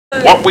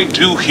What we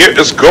do here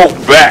is go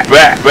back.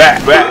 Okay,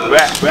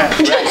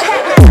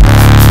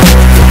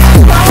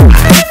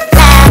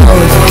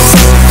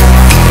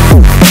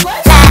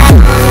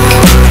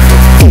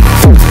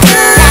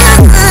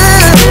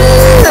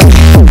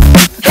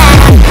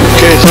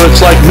 so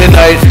it's like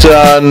midnight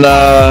on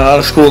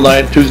a school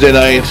night, Tuesday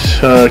night.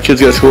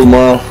 Kids got school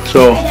tomorrow,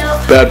 so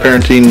bad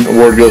parenting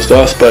award goes to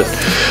us. But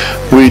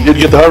we did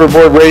get the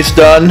Hoverboard race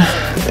done,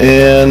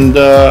 and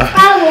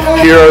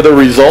here are the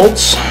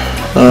results.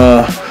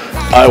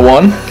 I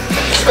won,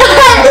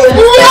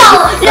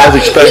 as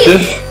expected.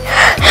 He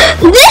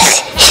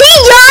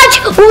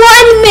dodged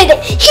 1 minute.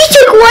 He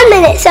took 1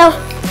 minute, so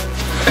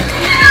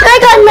I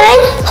got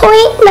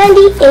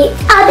 9.98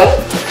 out of it.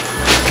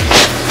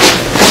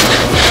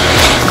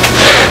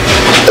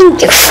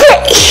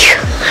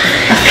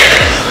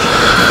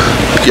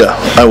 Yeah,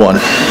 I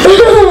won.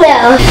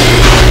 No.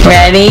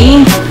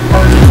 Ready,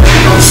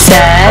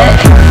 set,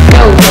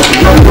 go.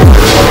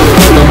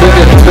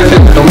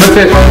 Don't lift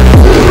it.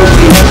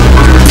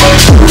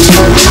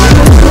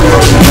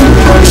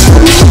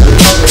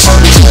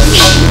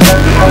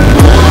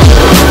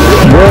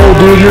 Whoa,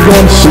 dude, you're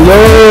going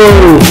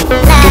slow.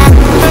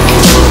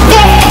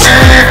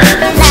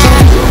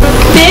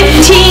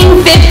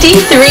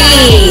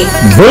 15:53.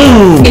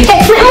 Boom.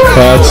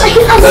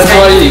 That's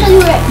why you...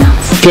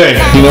 okay.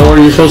 You know where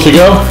you're supposed to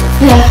go?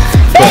 Yeah.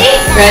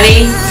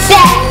 Ready,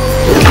 set,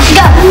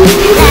 go.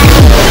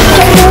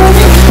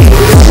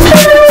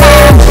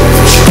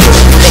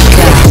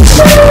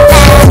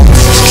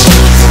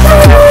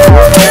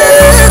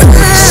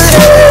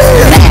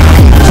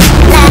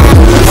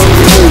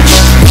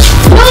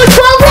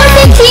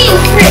 12:15.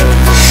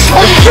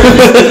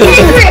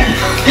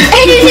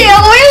 I didn't say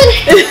a word.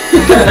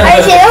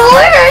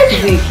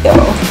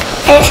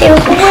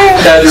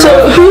 So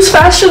who's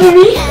faster than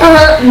me?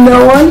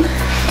 No one.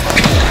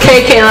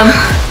 Okay, Caleb,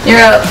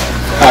 you're up.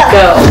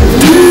 Go.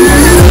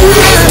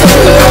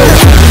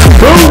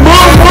 Boom,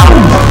 boom, boom.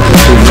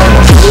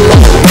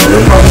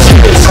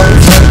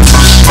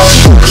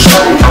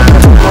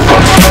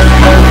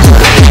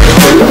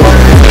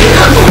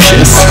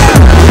 Yes.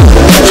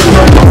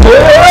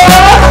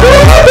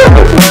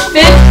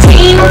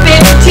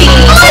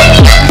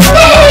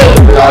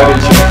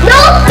 15:15.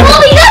 No,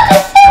 we got the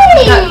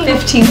same. Not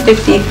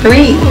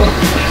 15:53.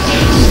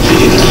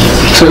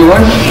 So who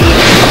won?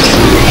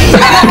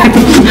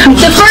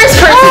 The first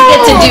person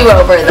gets a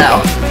do-over,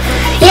 though.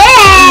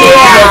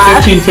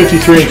 Yeah.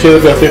 15:53 and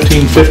Caleb got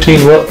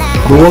 15:15. What?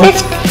 Who won?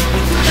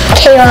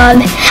 Caleb.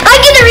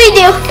 I'm gonna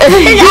redo.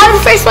 Is that the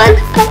first one?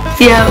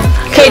 Yeah.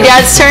 Okay,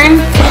 Dad's turn.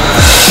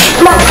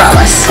 No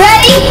promise.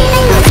 Ready?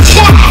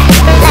 Set.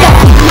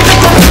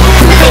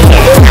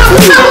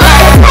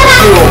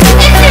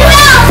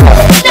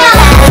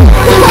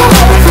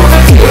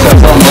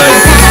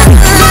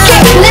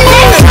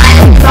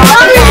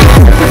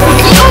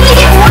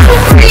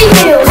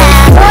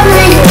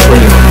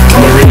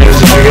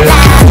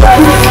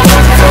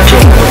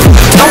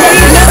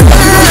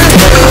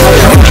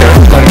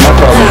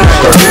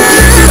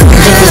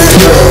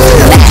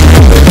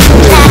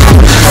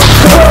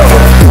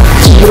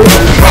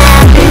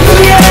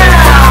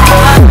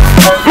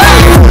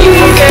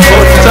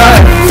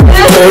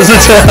 What was the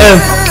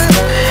time?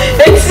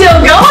 It's still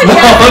going, No.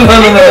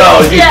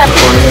 Yeah.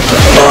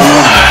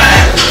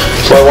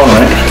 So I won,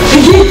 right?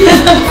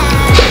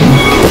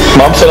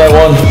 Mom said I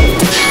won.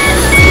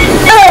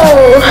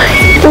 Oh,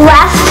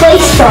 last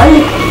place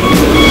fun.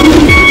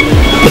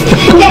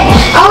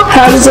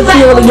 How does it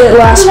feel to get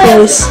last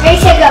place? Ready,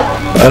 set, go.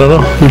 I don't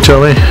know. You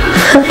tell me.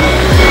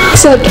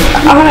 Except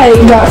I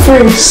got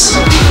first.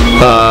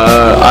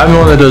 I'm the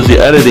one that does the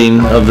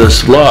editing of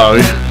this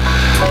vlog,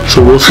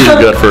 so we'll see who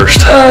got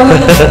first.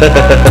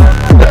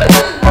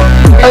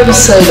 I'm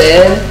so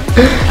dead.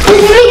 This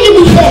is making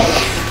me sick.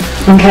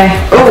 Okay.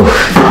 Oh.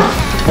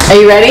 Are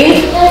you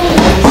ready?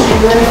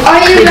 Are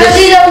you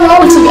ready to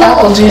roll? It's like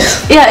apple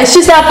juice. Yeah, it's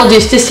just apple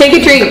juice. Just take a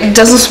drink. It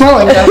doesn't smell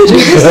like apple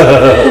juice.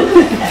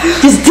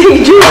 Just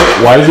take a drink.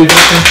 Why is he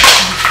drinking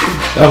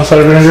apple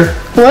cider vinegar?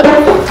 What?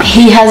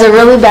 He has a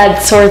really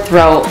bad sore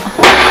throat.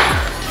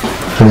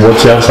 And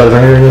what's the apple cider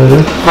vinegar going to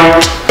do?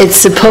 It's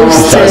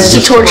supposed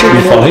to torture Be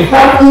you. funny?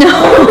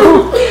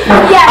 No.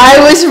 I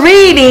was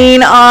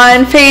reading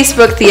on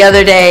Facebook the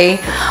other day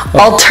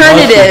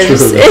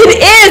alternatives.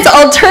 It is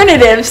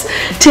alternatives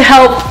to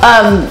help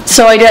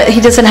so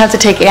he doesn't have to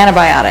take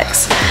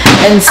antibiotics.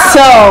 And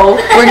so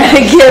we're going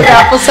to give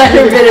apple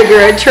cider vinegar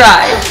a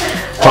try.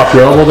 Pop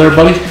your elbow there,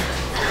 buddy.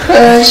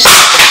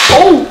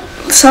 Oh,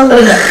 sounds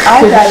like an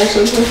iPad or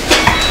something.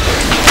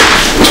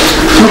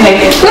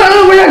 Okay.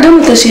 No, we're not done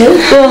with this yet.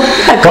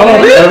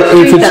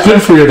 If it's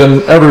good for you,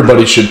 then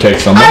everybody should take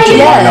some. Don't you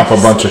line up a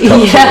bunch of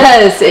cups?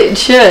 Yes, it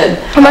should.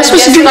 Am I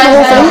supposed to drink the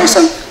whole thing or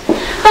something?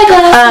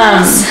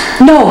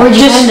 No,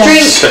 just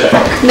drink.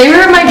 They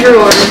were in my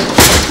drawer.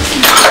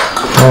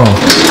 Oh. I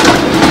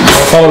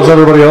thought it was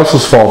everybody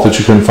else's fault that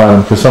you couldn't find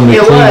them because somebody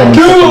cleaned them and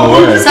put them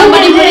away.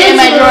 Somebody put it in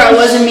my drawer. It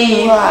wasn't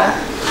me. You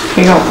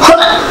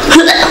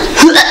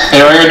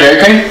want your Dairy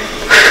Queen?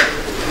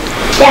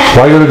 Yeah.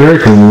 Why go to Dairy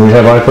Queen when we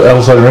have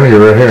apple cider vinegar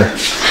right here?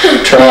 You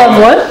have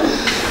what?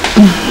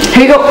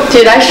 Here you go.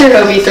 Dude, I sure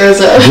hope he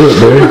throws up. Do it,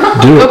 babe.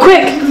 Do Go it.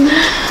 quick.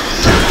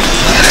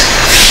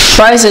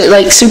 Why is it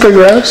like super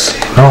gross?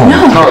 Oh.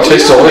 No, it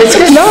tastes delicious. It's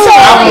good. No.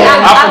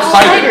 Apple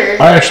cider.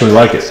 I actually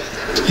like it.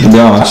 To be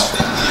honest.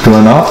 Do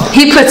I not?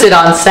 He puts it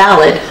on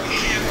salad.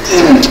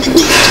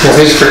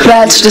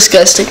 That's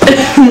disgusting.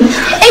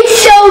 It's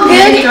so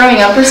good. Throwing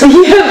up or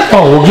something?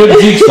 Oh, well, good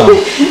Zeke some.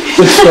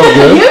 It's so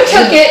good. You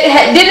took it,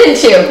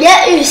 didn't you?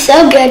 Yeah, it was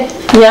so good.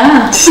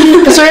 Yeah.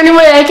 Is there any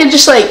way I could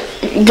just like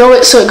go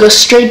it so it goes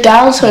straight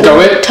down so I Go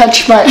don't it?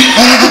 touch my... I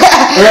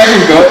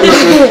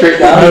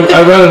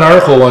read an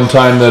article one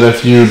time that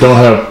if you don't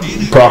have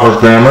proper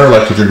grammar,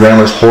 like if your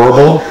grammar's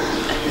horrible,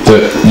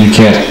 that you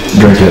can't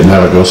drink it and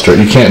have it go straight.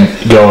 You can't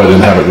go it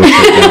and have it go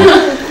straight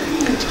down.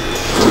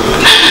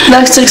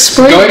 That's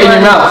explain. Go it in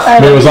your mouth. I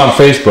mean, it was on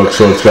Facebook,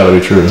 so it's got to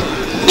be true.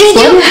 Did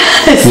you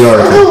The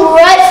article. go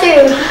right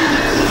through?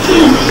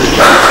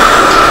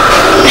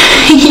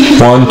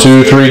 1,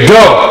 2, 3,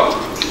 go!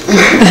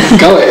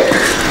 Go it.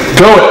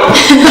 Go it!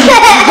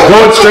 Go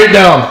it straight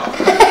down.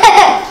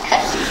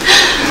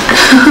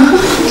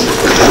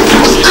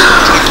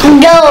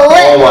 Go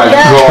away. Oh my go.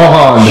 God. Come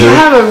on, I dude.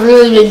 have a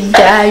really big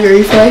gag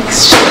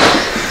reflex.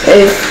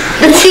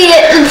 Let's see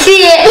it. Let's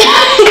see it.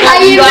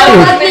 Are you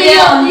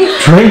ready?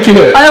 Drink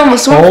it. I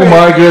almost went Oh for it.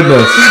 my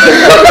goodness.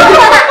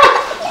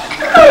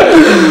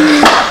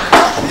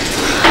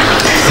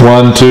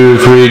 1, 2,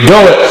 3, go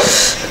it!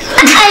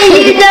 I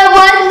you don't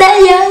want that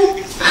yet.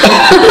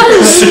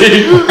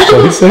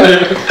 What he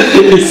said?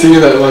 He's singing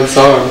that one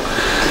song.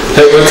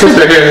 Hey, what's up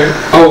here?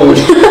 Oh,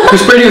 who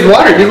sprayed you with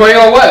water? He's getting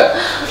all wet.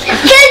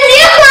 Cause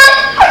you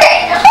want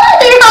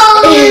water all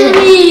over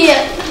me.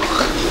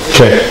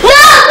 Okay. No.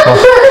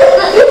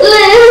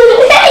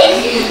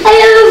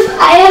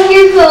 I have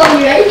your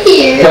phone right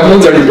here. That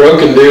one's already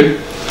broken,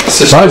 dude. It's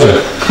just Elijah.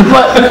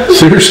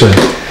 Seriously.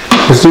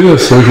 Let's do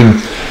this so we can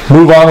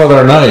move on with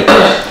our night.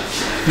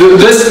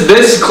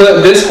 this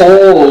clip, this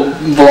whole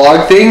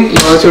vlog thing, you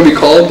know what's gonna be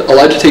called?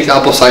 Elijah takes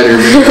apple cider.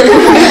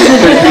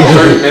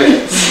 30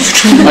 minutes.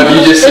 Of you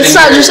just It's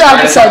not just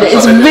apple cider,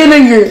 it's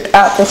vinegar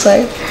apple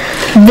cider.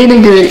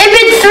 Vinegar. It's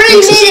been 3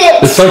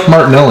 minutes. It's like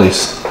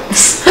Martinelli's.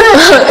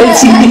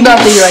 It's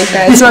nothing like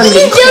that. It's not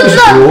even close.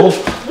 Drool?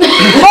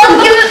 Mom,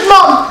 give it,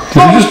 Mom.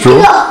 Did you just drool?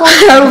 I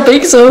don't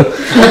think so. I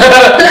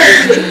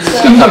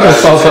thought I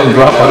saw something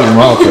drop out of your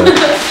mouth there.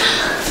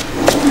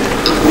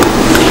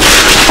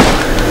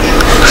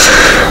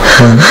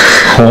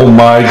 Oh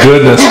my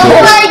goodness. Oh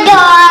Dude. my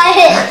God.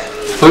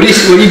 What are you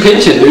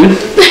pinching, dude?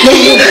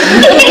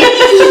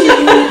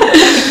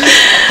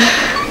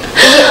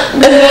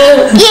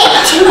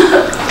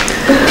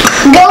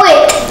 Go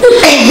it.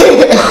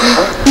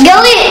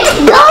 Go it.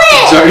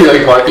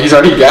 Go it. He's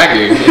already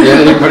gagging. He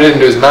hasn't put it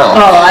into his mouth.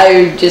 Oh,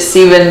 I just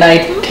even I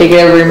take it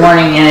every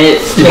morning and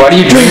Why do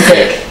you drink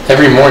it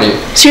every morning?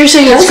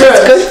 Seriously, it's It's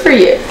gross. good for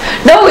you.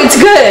 No, it's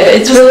good.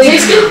 It's really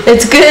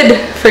it's good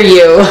for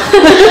you.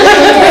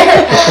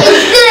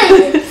 It's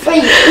good for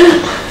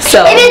you.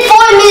 So It's been 4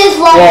 minutes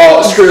long.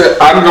 Well, screw it.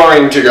 I'm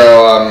going to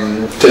go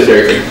to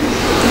Dairy Queen.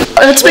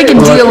 Let's make a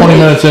We're deal. like 20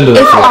 minutes into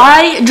this. If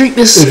I drink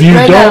this If you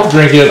right don't now,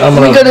 drink it, I'm we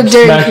going go to to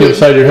Dairy smack you Queen.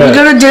 upside your head. We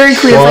go to Dairy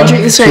Queen if I 1,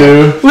 drink this right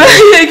now. 2.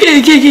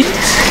 Okay.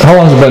 How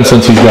long has it been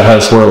since he's got had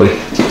a swirly?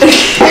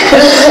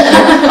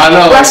 I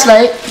know. Last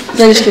night.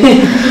 No, just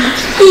kidding.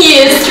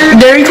 yes, true.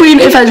 Dairy Queen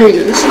if I drink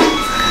this.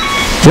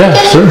 Yeah,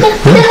 sure.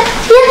 Yeah.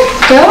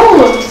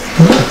 Go.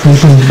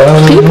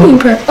 Dairy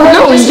Queen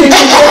No, we drink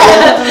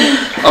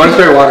I want to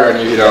spray water on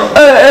you if you don't.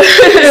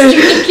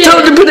 Tell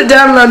him to put it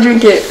down and I'll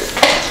drink it.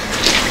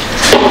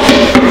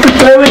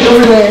 Throw it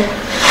over there.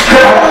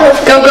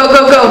 Go.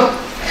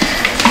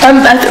 I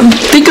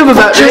think I'm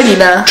about ready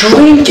now.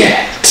 Drink it.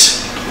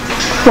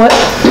 What?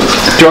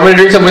 Do you want me to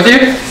drink some with you?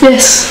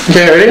 Yes.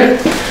 Okay, ready?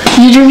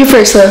 You drink it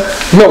first though.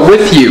 No,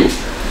 with you.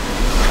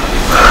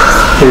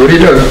 Hey, what are you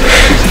doing?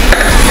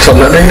 So I'm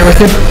not drinking it with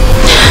you?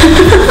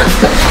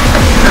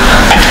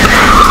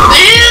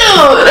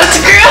 Ew, that's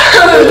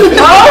gross.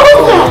 Oh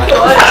my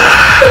God.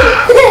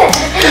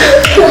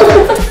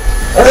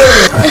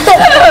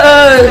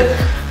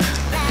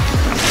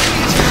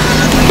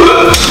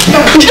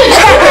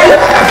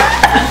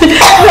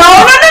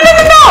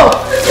 No.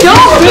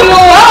 Don't be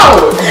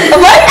loud!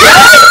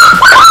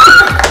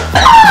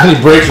 He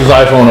breaks his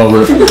iPhone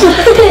over it.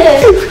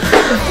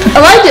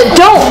 Elijah,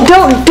 don't.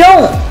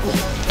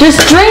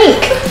 Just drink.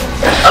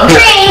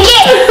 Drink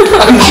it.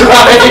 I'm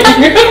trying.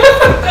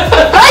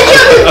 I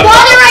killed this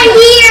water right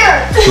here.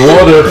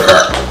 Water.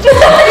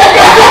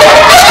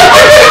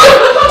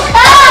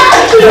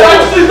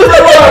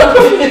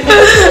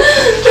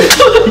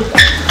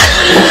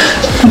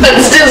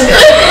 That's just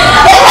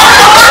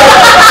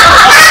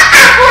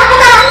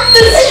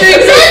It's free.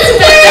 It's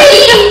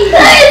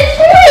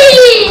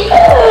free.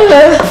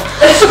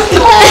 You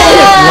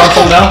want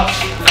some now?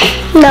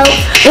 No.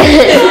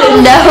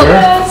 No.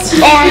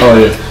 Oh,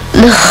 yeah.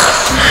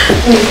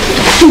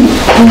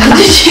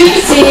 Did you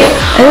see?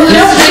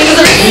 No, drink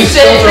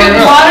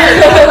water.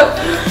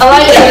 I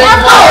like it.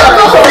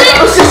 I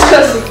was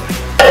disgusting.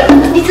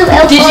 Need some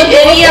elbow. Did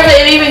any of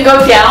it even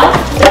go down?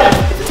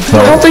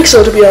 I don't think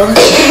so, to be honest.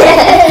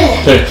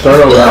 Okay,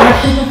 start over.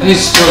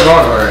 He's still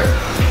going alright.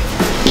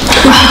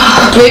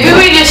 Maybe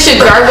we just should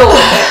gargle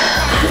with it.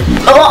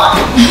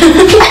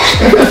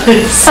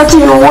 That's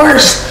even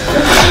worse.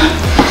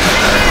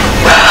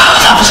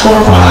 That was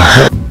horrible.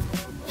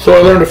 So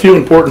I learned a few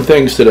important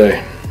things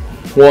today.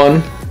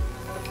 One,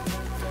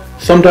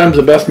 sometimes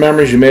the best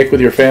memories you make with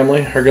your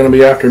family are going to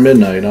be after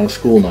midnight on a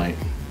school night,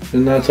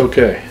 and that's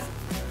okay.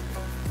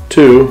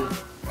 Two,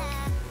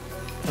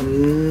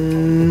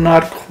 I'm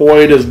not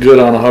quite as good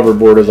on a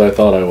hoverboard as I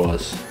thought I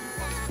was.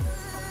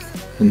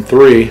 And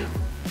three,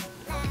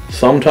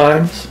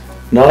 sometimes,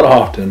 not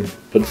often,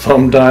 but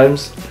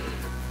sometimes,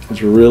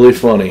 it's really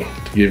funny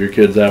to give your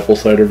kids apple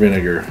cider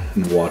vinegar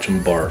and watch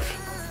them barf.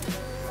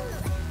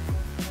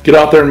 Get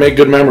out there and make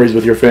good memories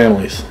with your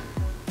families.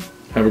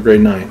 Have a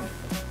great night.